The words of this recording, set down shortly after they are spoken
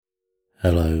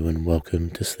Hello and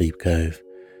welcome to Sleep Cove,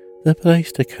 the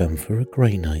place to come for a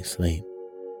great night's sleep.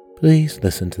 Please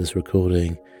listen to this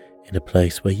recording in a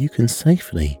place where you can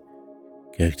safely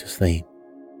go to sleep.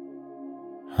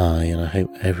 Hi, and I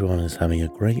hope everyone is having a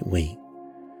great week.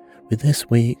 With this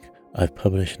week, I've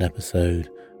published an episode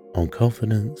on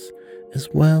confidence as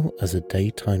well as a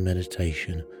daytime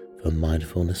meditation for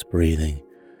mindfulness breathing.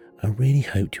 I really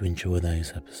hope you enjoy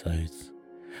those episodes.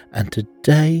 And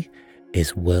today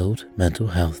is World Mental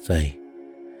Health Day.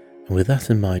 And with that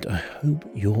in mind, I hope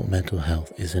your mental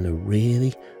health is in a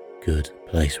really good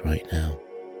place right now.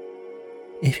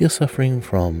 If you're suffering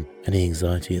from any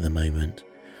anxiety at the moment,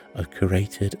 I've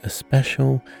created a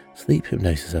special sleep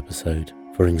hypnosis episode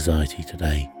for anxiety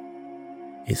today.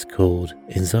 It's called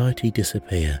Anxiety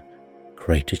Disappear,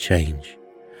 Create a Change.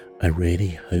 I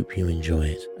really hope you enjoy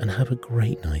it and have a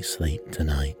great night's sleep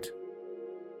tonight.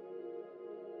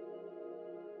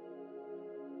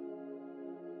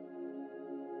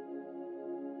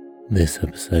 This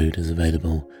episode is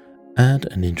available and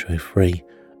an intro free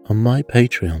on my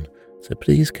Patreon, so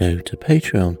please go to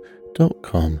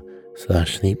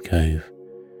patreon.com/sleepcove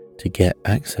to get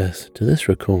access to this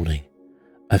recording.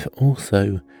 I've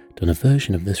also done a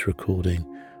version of this recording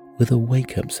with a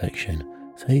wake-up section,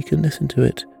 so you can listen to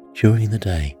it during the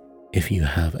day if you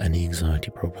have any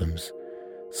anxiety problems.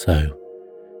 So,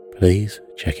 please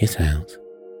check it out.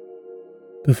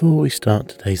 Before we start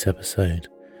today's episode,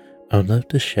 I would love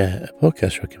to share a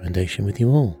podcast recommendation with you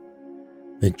all.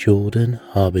 The Jordan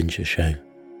Harbinger Show.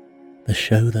 The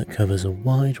show that covers a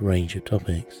wide range of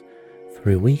topics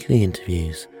through weekly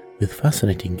interviews with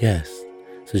fascinating guests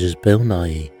such as Bill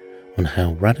Nighy on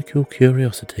how radical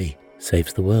curiosity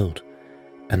saves the world,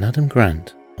 and Adam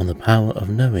Grant on the power of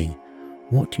knowing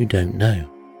what you don't know.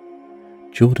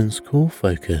 Jordan's core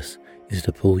focus is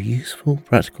to pull useful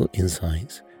practical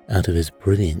insights out of his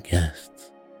brilliant guests.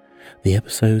 The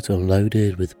episodes are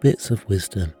loaded with bits of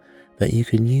wisdom that you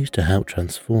can use to help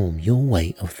transform your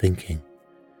way of thinking.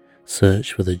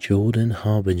 Search for the Jordan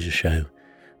Harbinger Show,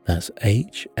 that's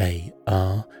HARBINGER,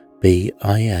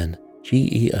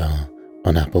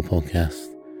 on Apple Podcasts,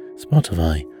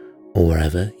 Spotify, or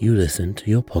wherever you listen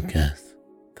to your podcasts.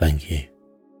 Thank you.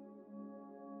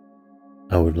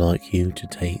 I would like you to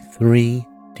take 3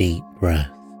 deep breaths.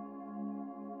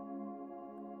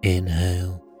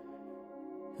 Inhale.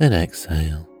 Then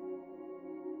exhale.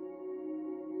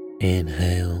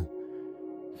 Inhale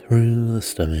through the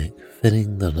stomach,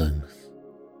 filling the lungs.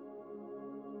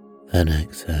 Then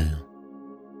exhale.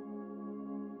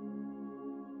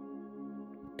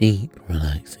 Deep,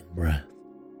 relaxing breath.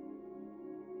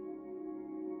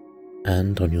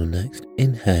 And on your next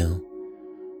inhale,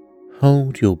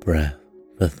 hold your breath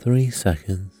for 3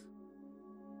 seconds.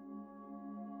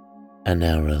 And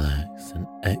now relax and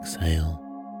exhale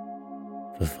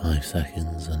for 5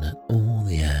 seconds and let all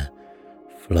the air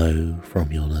flow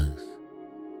from your lungs.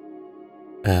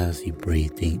 As you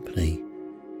breathe deeply,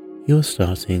 you're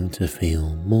starting to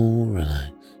feel more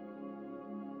relaxed.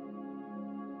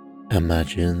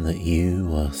 Imagine that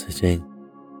you are sitting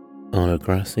on a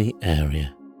grassy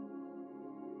area.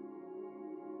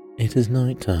 It is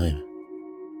night time.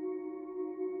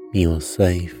 You are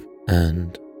safe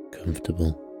and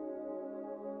comfortable.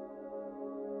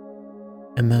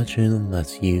 Imagine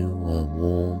that you are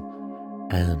warm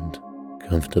and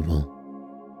comfortable.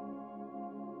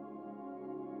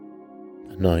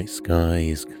 The night sky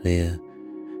is clear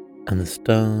and the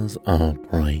stars are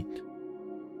bright.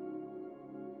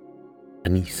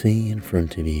 And you see in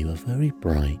front of you a very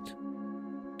bright,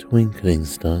 twinkling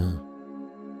star.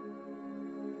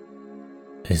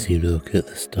 As you look at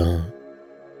the star,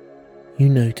 you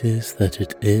notice that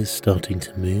it is starting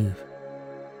to move.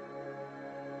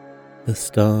 The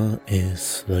star is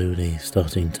slowly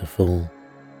starting to fall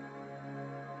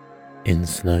in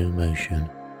slow motion.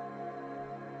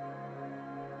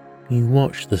 You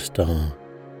watch the star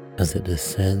as it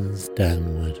descends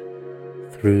downward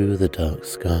through the dark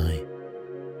sky.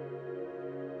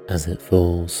 As it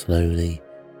falls slowly,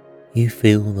 you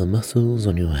feel the muscles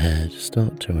on your head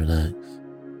start to relax,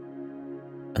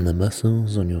 and the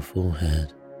muscles on your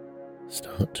forehead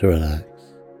start to relax.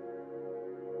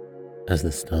 As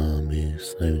the star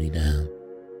moves slowly down,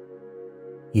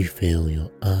 you feel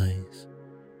your eyes,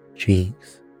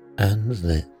 cheeks, and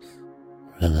lips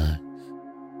relax.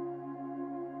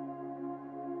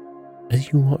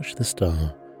 As you watch the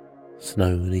star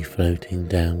slowly floating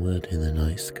downward in the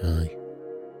night sky,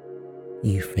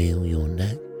 you feel your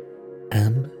neck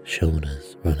and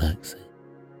shoulders relaxing.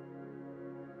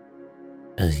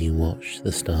 As you watch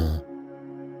the star,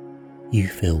 you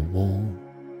feel warm,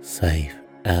 safe,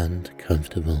 and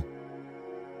comfortable.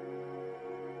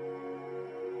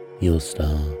 Your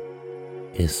star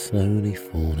is slowly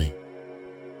falling,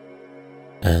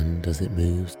 and as it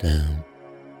moves down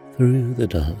through the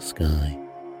dark sky,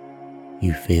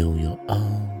 you feel your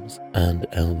arms and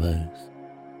elbows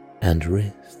and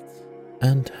wrists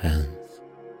and hands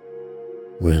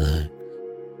relax.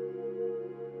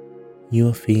 You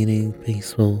are feeling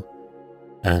peaceful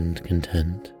and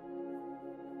content.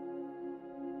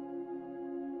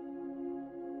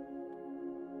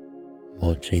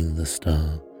 Watching the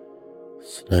star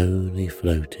slowly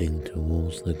floating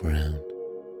towards the ground,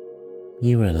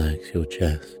 you relax your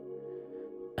chest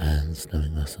and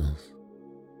stomach muscles.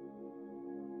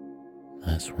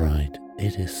 That's right,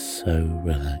 it is so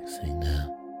relaxing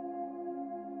now.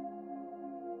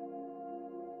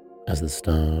 As the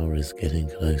star is getting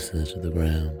closer to the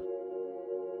ground,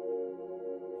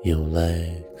 your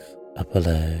legs, upper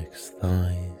legs,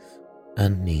 thighs,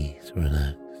 and knees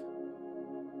relax.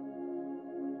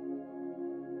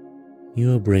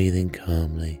 You are breathing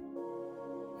calmly,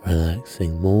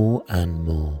 relaxing more and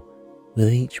more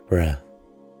with each breath.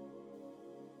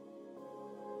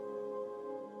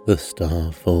 The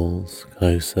star falls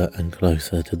closer and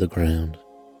closer to the ground,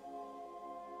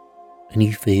 and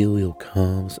you feel your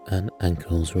calves and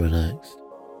ankles relaxed.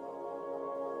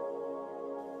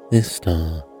 This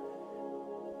star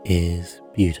is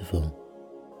beautiful.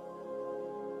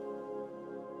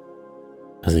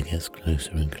 As it gets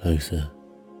closer and closer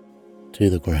to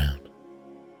the ground,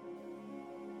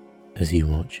 as you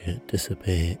watch it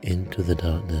disappear into the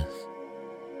darkness,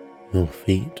 your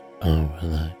feet are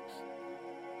relaxed,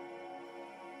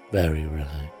 very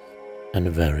relaxed and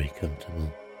very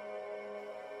comfortable.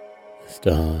 The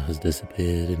star has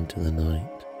disappeared into the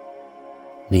night,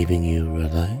 leaving you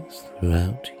relaxed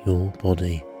throughout your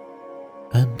body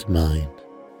and mind.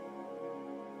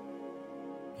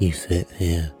 You sit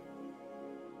here,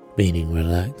 feeling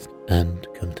relaxed and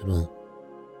comfortable,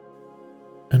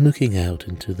 and looking out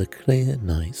into the clear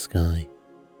night sky,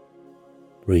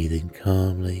 breathing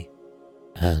calmly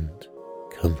and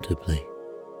comfortably.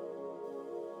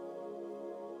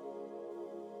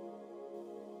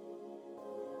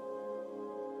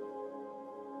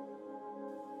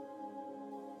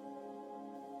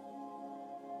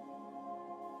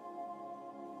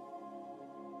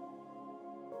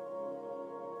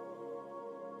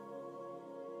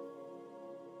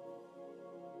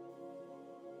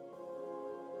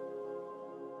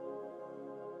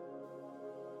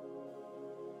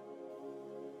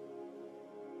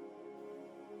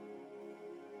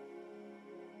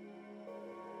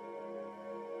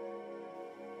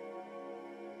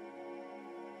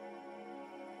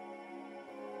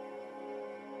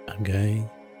 I'm going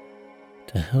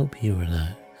to help you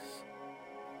relax,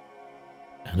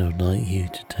 and I'd like you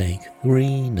to take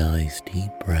 3 nice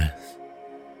deep breaths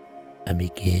and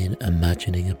begin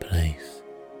imagining a place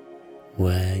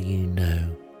where you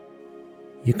know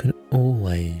you can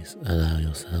always allow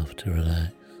yourself to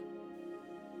relax,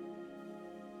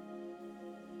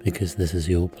 because this is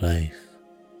your place.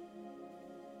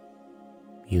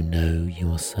 You know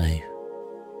you are safe,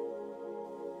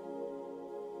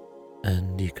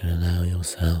 and you can allow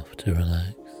yourself to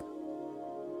relax.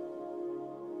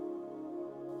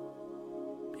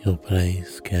 Your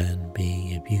place can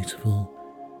be a beautiful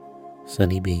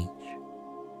sunny beach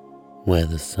where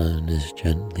the sun is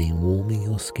gently warming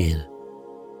your skin,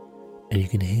 and you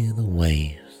can hear the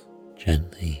waves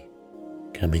gently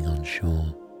coming on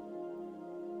shore.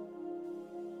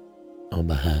 Or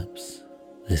perhaps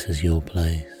this is your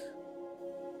place.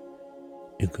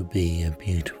 It could be a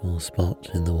beautiful spot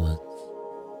in the woods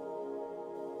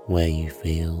where you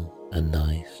feel a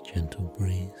nice gentle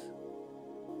breeze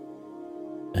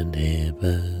and hear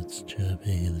birds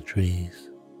chirping in the trees.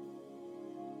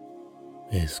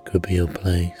 This could be your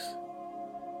place,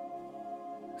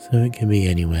 so it can be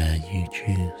anywhere you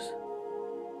choose.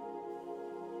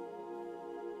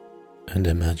 And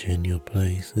imagine your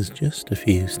place is just a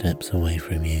few steps away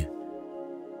from you,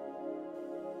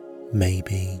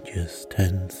 maybe just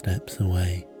 10 steps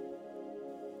away.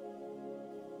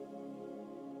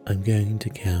 I'm going to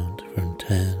count from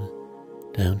 10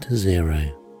 down to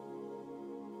 0,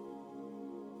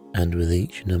 and with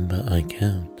each number I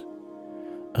count,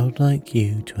 I would like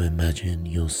you to imagine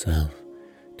yourself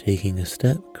taking a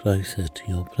step closer to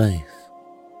your place.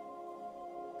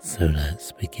 So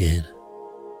let's begin.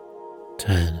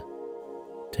 10,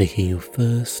 taking your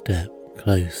first step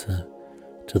closer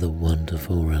to the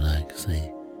wonderful,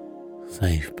 relaxing,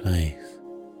 safe place.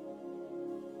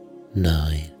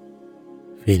 9,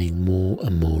 feeling more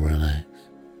and more relaxed.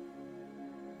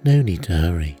 No need to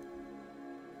hurry.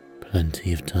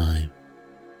 Plenty of time.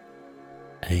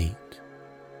 8,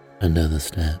 another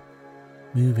step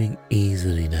moving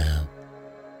easily now.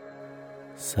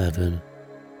 7,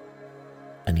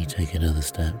 and you take another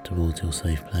step towards your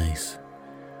safe place,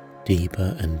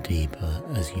 deeper and deeper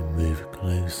as you move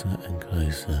closer and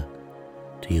closer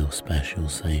to your special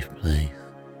safe place.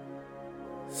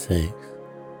 6,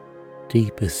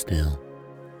 deeper still,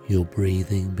 your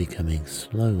breathing becoming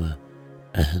slower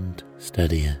and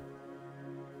steadier.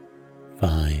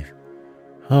 5,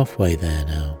 halfway there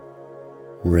now,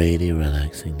 really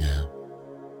relaxing now.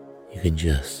 You can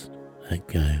just let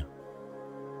go.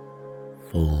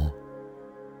 4,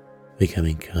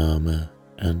 becoming calmer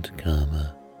and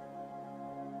calmer.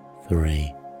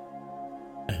 3,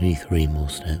 only 3 more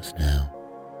steps now,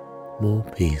 more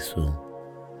peaceful,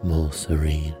 more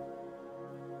serene.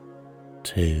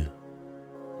 2,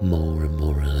 more and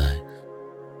more relaxed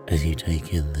as you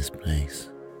take in this place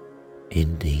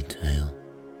in detail.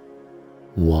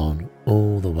 1,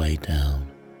 all the way down,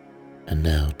 and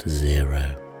now to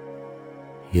 0.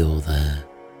 You're there.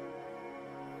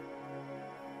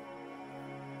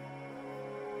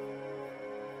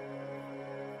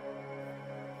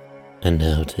 And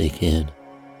now take in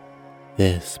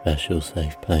this special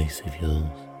safe place of yours,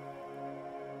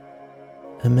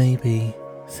 and maybe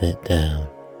sit down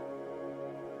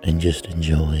and just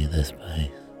enjoy this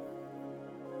place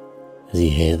as you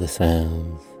hear the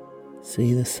sounds,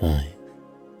 see the sights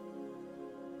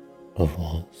of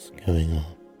what's going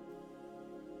on,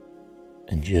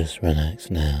 and just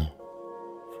relax now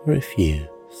for a few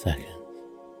seconds.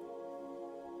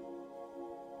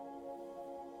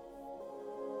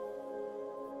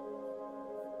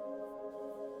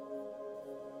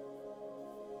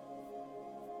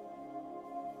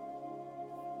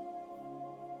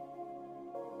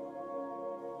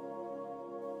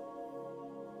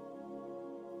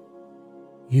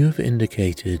 You have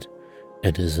indicated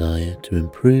a desire to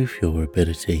improve your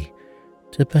ability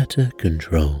to better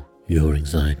control your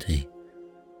anxiety.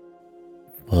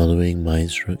 Following my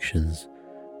instructions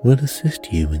will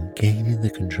assist you in gaining the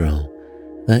control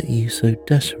that you so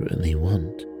desperately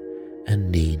want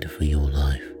and need for your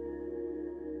life.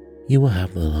 You will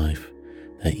have the life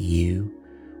that you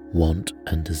want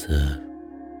and deserve,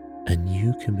 and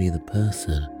you can be the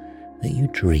person that you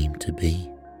dream to be.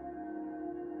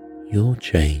 Your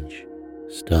change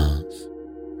starts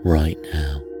right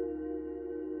now.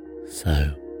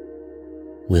 So,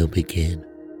 we'll begin.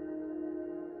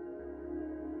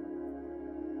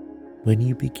 When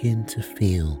you begin to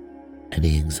feel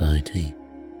any anxiety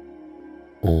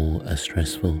or a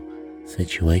stressful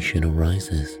situation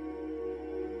arises,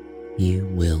 you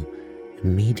will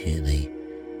immediately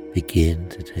begin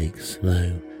to take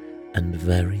slow and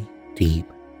very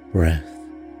deep breaths,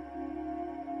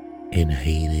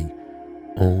 inhaling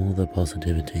all the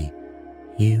positivity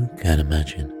you can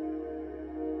imagine,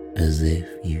 as if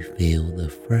you feel the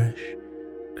fresh,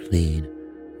 clean,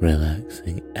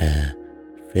 relaxing air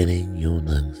filling your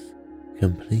lungs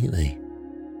completely.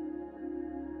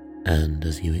 And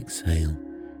as you exhale,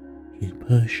 you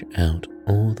push out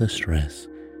all the stress,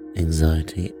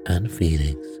 anxiety and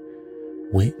feelings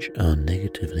which are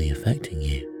negatively affecting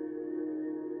you.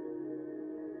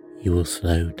 You will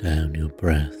slow down your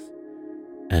breath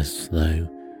as slow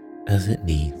as it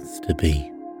needs to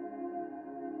be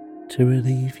to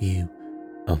relieve you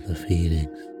of the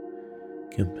feelings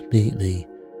completely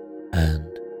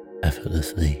and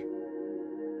effortlessly,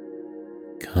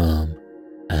 calm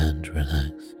and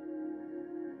relaxed.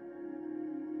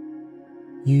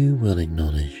 You will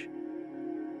acknowledge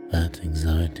that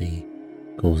anxiety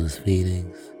causes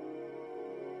feelings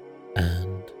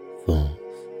and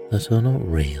thoughts that are not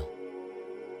real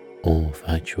or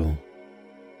factual.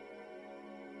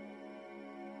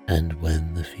 And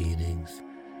when the feelings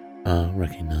are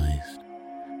recognized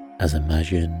as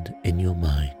imagined in your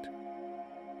mind,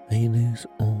 they lose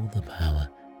all the power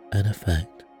and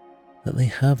effect that they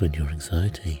have on your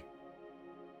anxiety.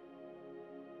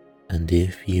 And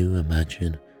if you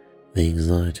imagine the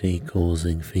anxiety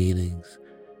causing feelings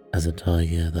as a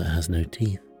tiger that has no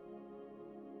teeth,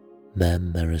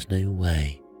 then there is no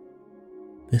way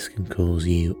this can cause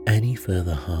you any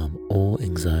further harm or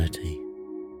anxiety.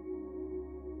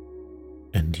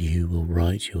 And you will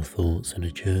write your thoughts in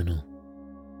a journal,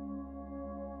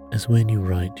 as when you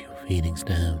write your feelings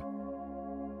down,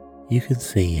 you can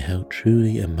see how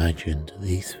truly imagined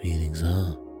these feelings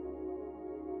are,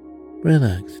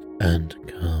 relaxed and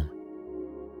calm.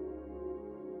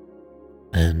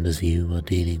 And as you are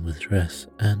dealing with stress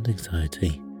and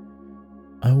anxiety,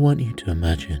 I want you to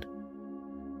imagine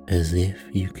as if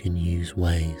you can use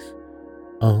ways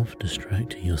of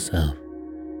distracting yourself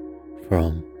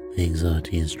from the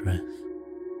anxiety and stress.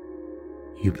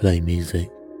 You play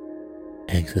music,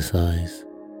 exercise,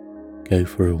 go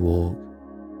for a walk,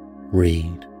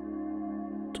 read,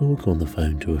 talk on the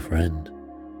phone to a friend,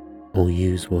 or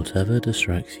use whatever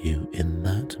distracts you in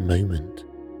that moment.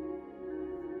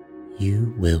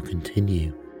 You will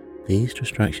continue these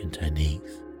distraction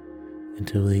techniques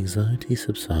until the anxiety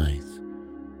subsides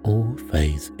or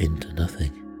fades into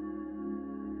nothing.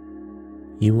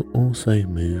 You will also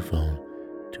move on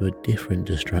to a different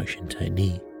distraction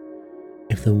technique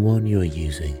if the one you are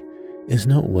using is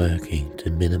not working to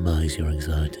minimize your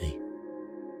anxiety.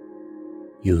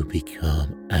 You will be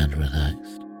calm and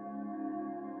relaxed.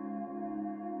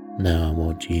 Now I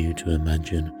want you to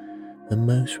imagine the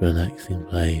most relaxing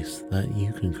place that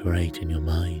you can create in your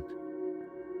mind.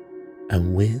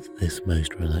 And with this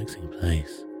most relaxing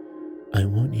place, I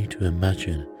want you to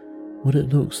imagine what it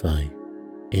looks like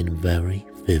in very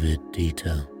vivid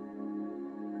detail,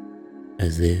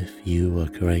 as if you are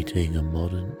creating a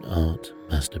modern art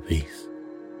masterpiece.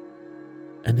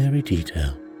 And every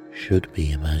detail should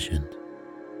be imagined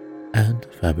and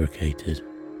fabricated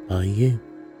by you.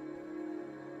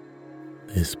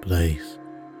 This place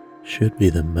should be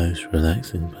the most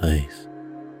relaxing place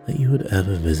that you would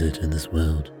ever visit in this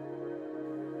world,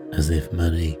 as if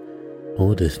money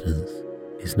or distance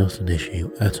is not an issue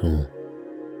at all.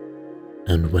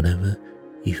 And whenever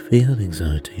you feel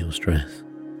anxiety or stress,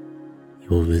 you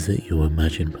will visit your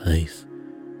imagined place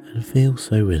and feel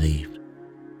so relieved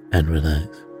and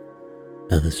relaxed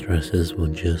that the stresses will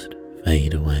just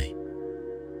fade away,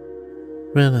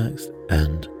 relaxed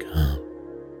and calm.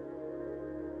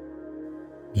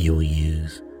 You will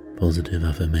use positive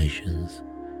affirmations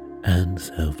and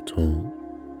self-talk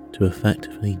to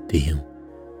effectively deal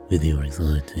with your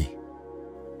anxiety.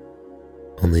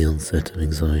 On the onset of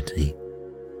anxiety,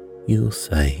 you will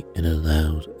say in a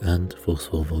loud and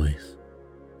forceful voice,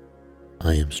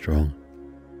 "I am strong,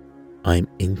 I am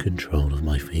in control of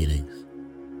my feelings,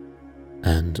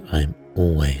 and I am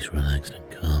always relaxed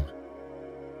and calm."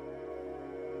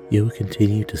 You will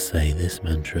continue to say this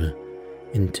mantra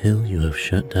until you have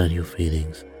shut down your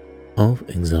feelings of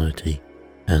anxiety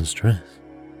and stress.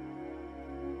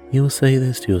 You will say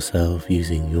this to yourself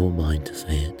using your mind to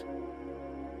say it.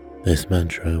 This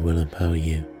mantra will empower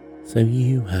you so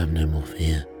you have no more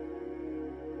fear.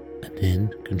 And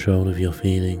in control of your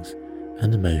feelings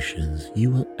and emotions,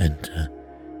 you will enter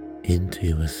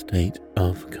into a state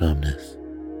of calmness,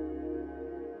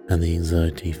 and the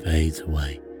anxiety fades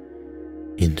away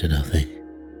into nothing,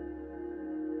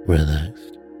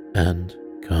 relaxed and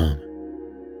calm.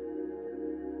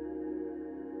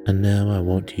 And now I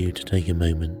want you to take a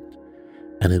moment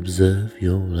and observe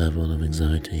your level of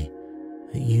anxiety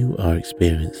that you are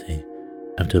experiencing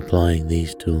after applying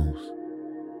these tools.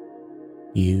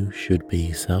 You should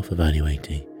be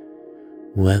self-evaluating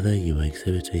whether you are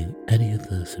exhibiting any of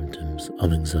the symptoms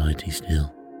of anxiety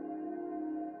still.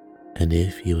 And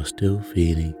if you are still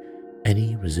feeling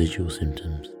any residual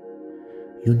symptoms,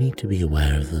 you need to be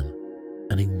aware of them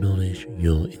and acknowledge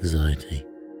your anxiety.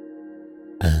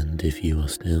 And if you are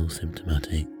still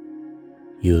symptomatic,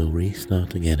 you will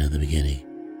restart again at the beginning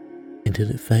until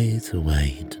it fades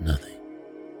away into nothing,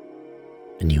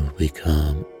 and you will be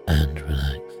calm and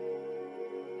relaxed.